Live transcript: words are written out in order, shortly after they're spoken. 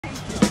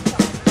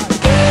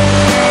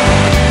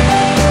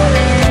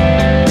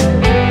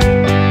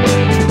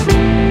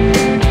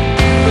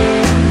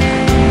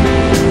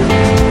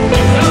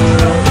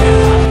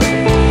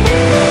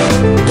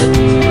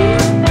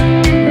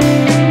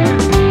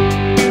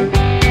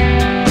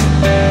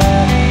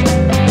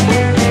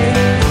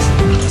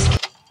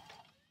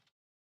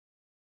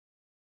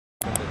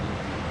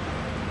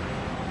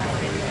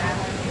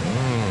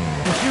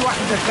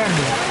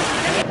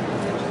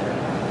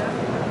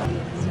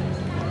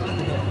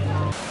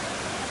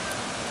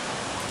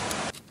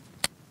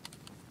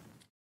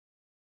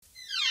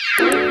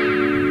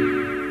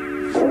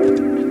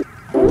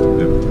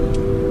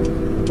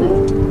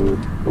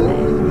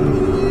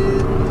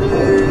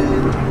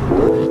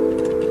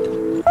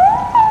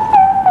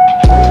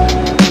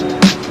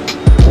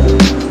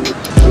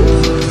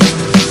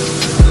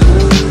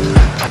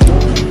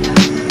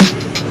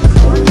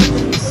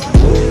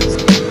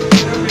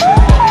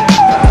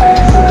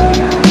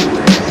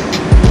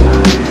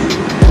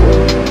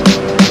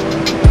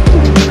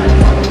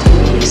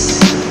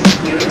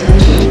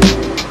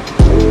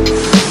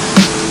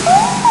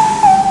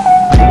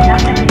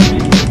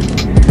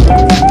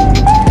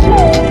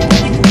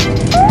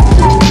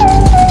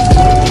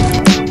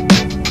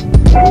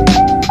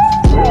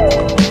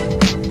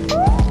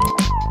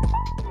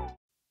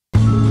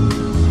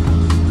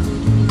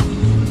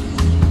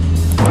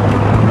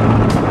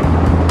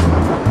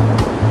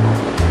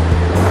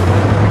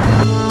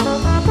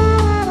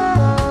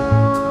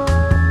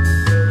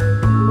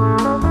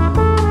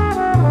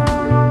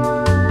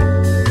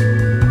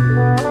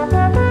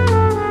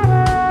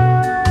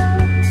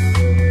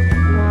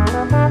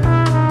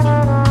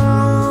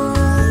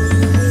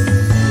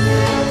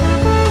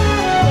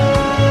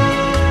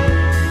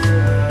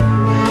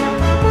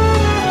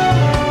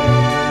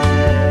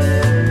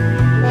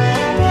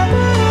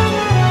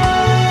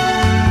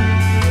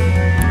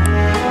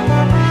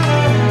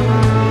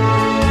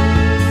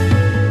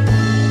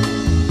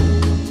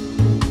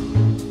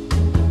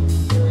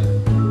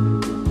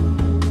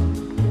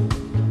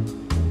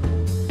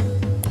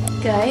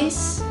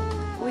Guys,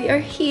 we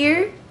are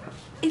here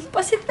in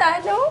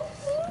Positano.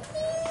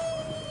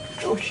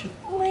 Oh shit.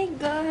 Oh my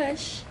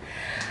gosh.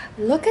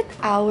 Look at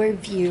our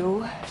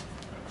view.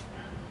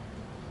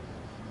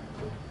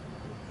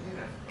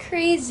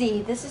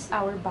 Crazy. This is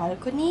our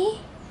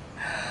balcony.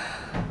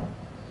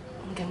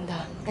 Ang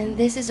ganda. And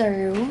this is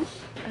our room.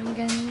 Ang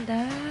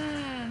ganda.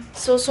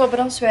 So,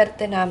 sobrang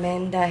swerte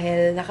namin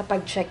dahil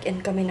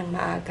nakapag-check-in kami ng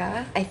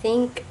maaga. I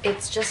think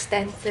it's just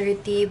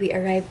 10:30. We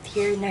arrived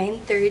here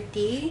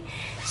 9:30.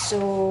 So,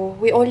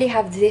 we only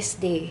have this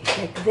day.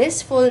 Like,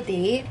 this full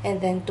day. And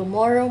then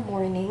tomorrow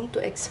morning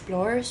to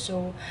explore.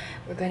 So,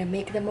 we're gonna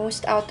make the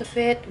most out of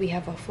it. We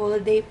have a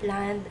full day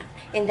planned.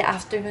 In the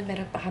afternoon,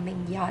 meron pa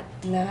kaming yacht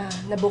na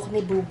nabook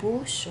ni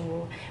Bubu.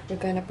 So,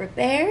 we're gonna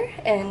prepare.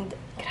 And,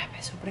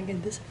 grabe, sobrang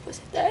ganda sa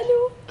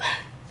Positano.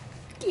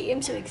 Okay,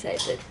 I'm so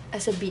excited.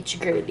 As a beach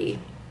girly.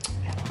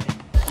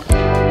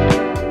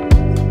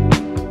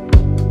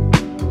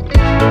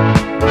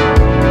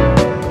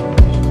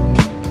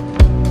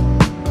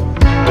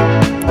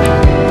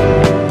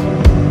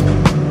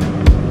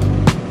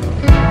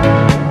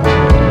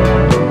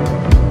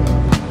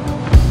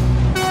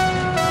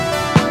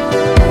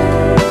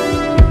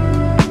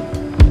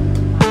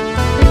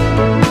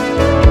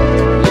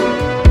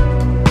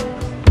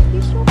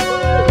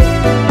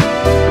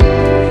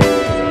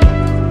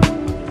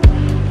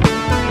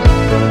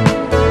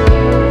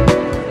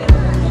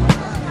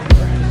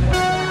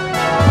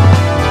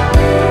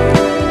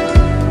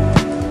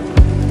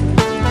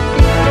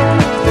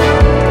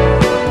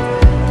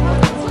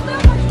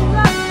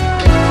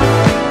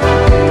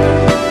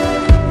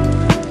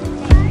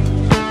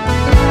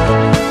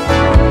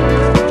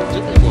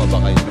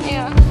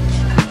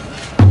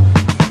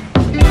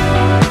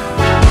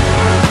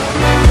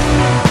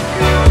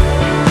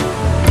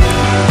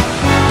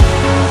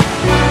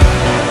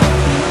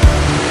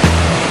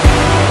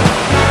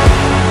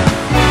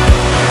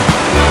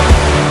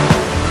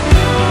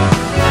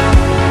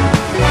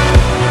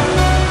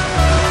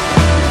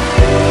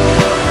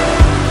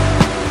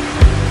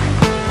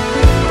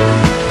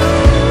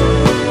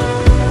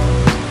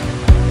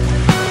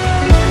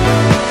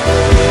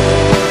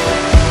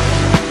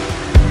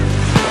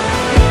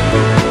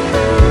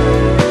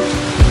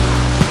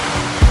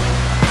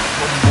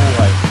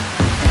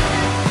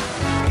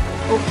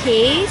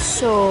 Okay,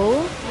 so,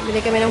 bili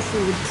kami ng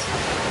food.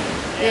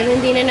 Dahil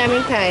hindi na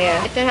namin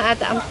kaya. Ito na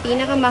ata ang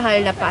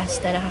pinakamahal na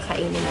pasta na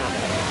kakainin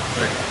namin.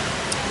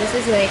 This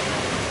is like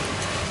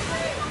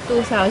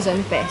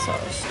 2,000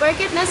 pesos.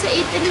 Porket nasa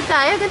Italy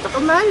tayo, ganito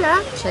kamahal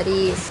ah.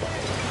 Charis.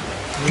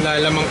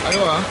 Nilalamang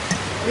kayo ah.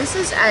 This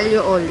is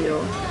aglio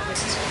olio.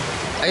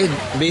 Ay,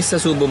 based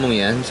sa subo mong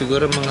yan,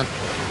 siguro mga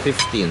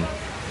 15.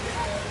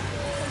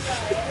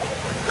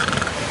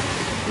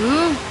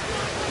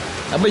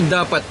 Abay,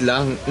 dapat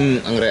lang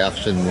ang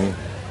reaction mo.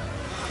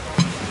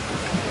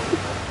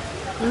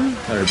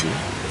 Harvey.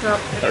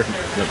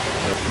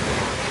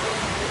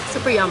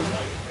 Super yum.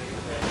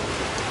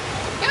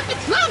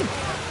 It's yum!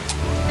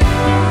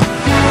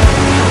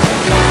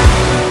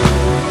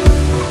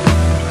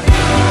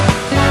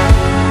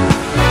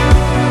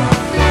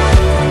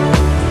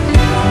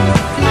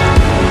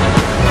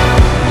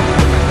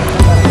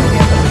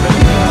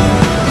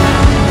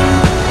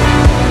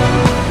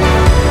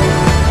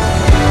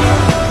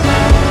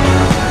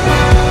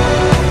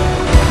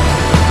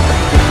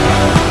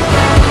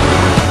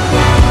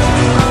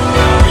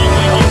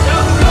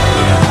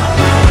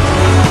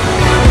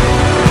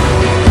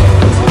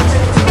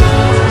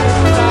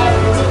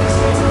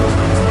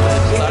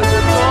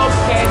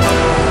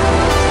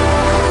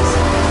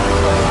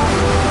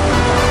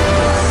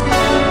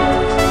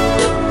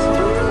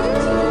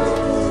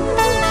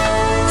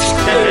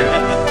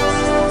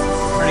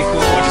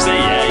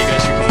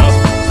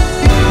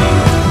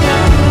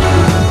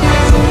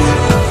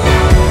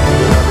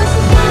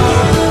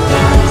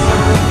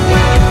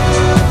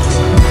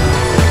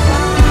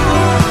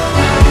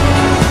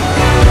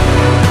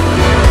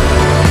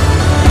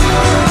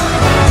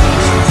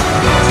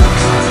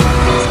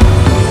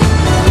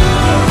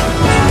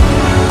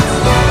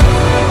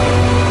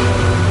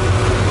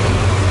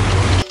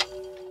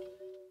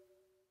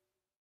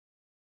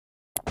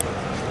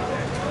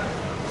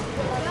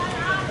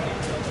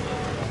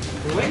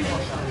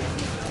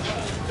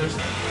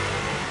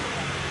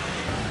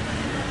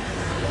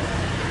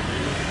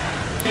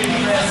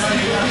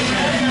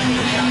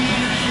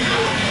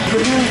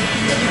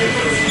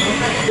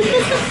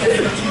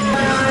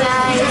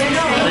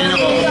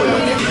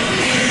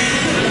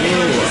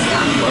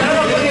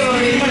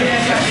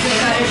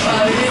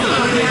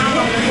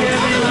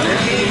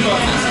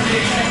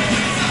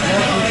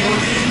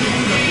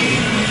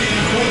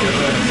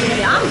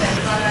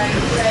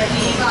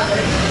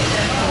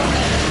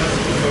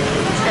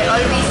 I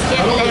always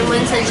get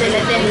lemon sa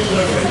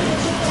gelateria.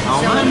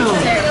 Ako nga no.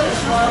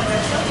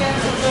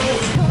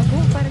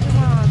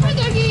 Hi,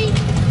 doggy!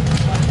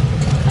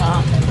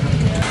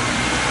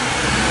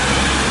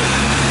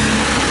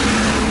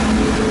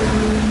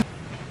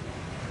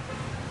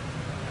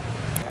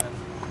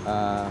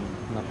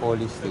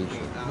 Napoli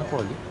Station.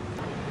 Napoli?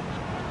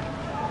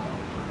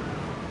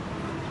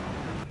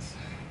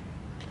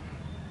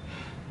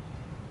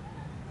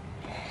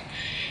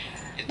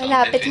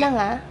 Malapit lang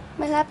ah.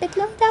 Malapit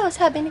lang daw,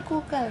 sabi ni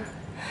Google.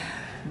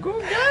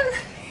 Google!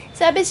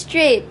 Sabi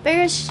straight,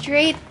 pero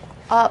straight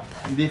up.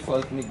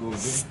 Default ni Google.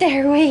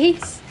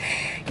 Stairways.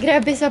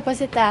 Grabe sa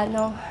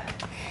Positano.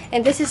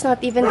 And this is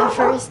not even the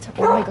first...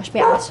 Oh my gosh,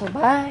 may aso.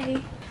 Bye.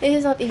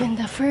 This is not even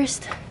the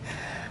first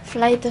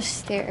flight of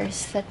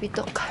stairs that we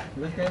took.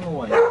 Ba't kayo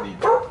mo white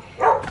dito?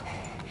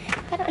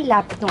 Parang ang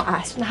lapit ng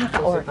aso.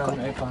 Nakaka-orkot.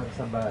 Ay para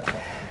sa bata.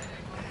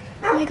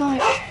 Oh my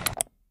gosh.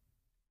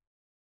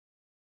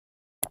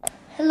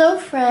 Hello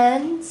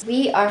friends!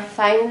 We are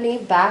finally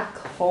back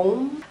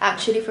home.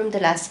 Actually, from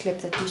the last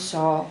clip that you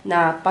saw,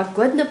 na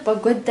pagod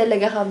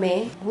talaga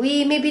kami.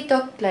 We maybe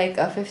took like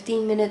a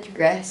 15-minute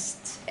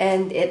rest.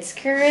 And it's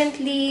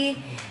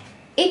currently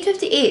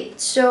 8:58.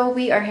 So,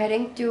 we are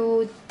heading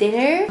to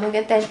dinner.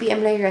 Hanggang 10 p.m.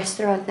 lang yung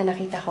restaurant na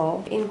nakita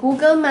ko. In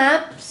Google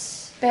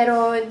Maps,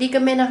 pero hindi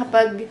kami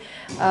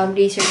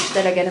nakapag-research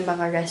talaga ng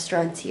mga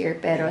restaurants here.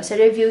 Pero sa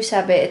review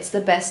sabi, it's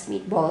the best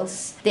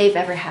meatballs they've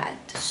ever had.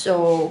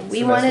 So,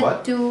 we wanted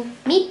to...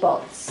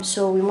 Meatballs.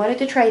 So, we wanted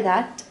to try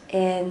that.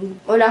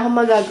 And wala akong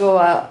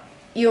magagawa.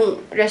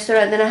 Yung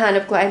restaurant na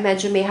nahanap ko ay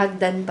medyo may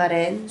hagdan pa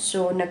rin.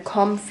 So,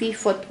 nag-comfy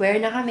footwear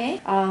na kami.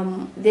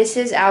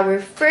 This is our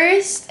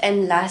first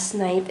and last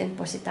night in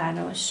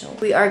Positano. So,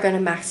 we are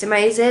gonna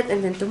maximize it.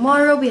 And then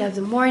tomorrow, we have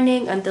the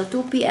morning until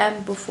 2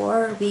 p.m.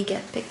 before we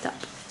get picked up.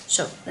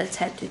 So, let's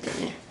head to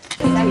dinner.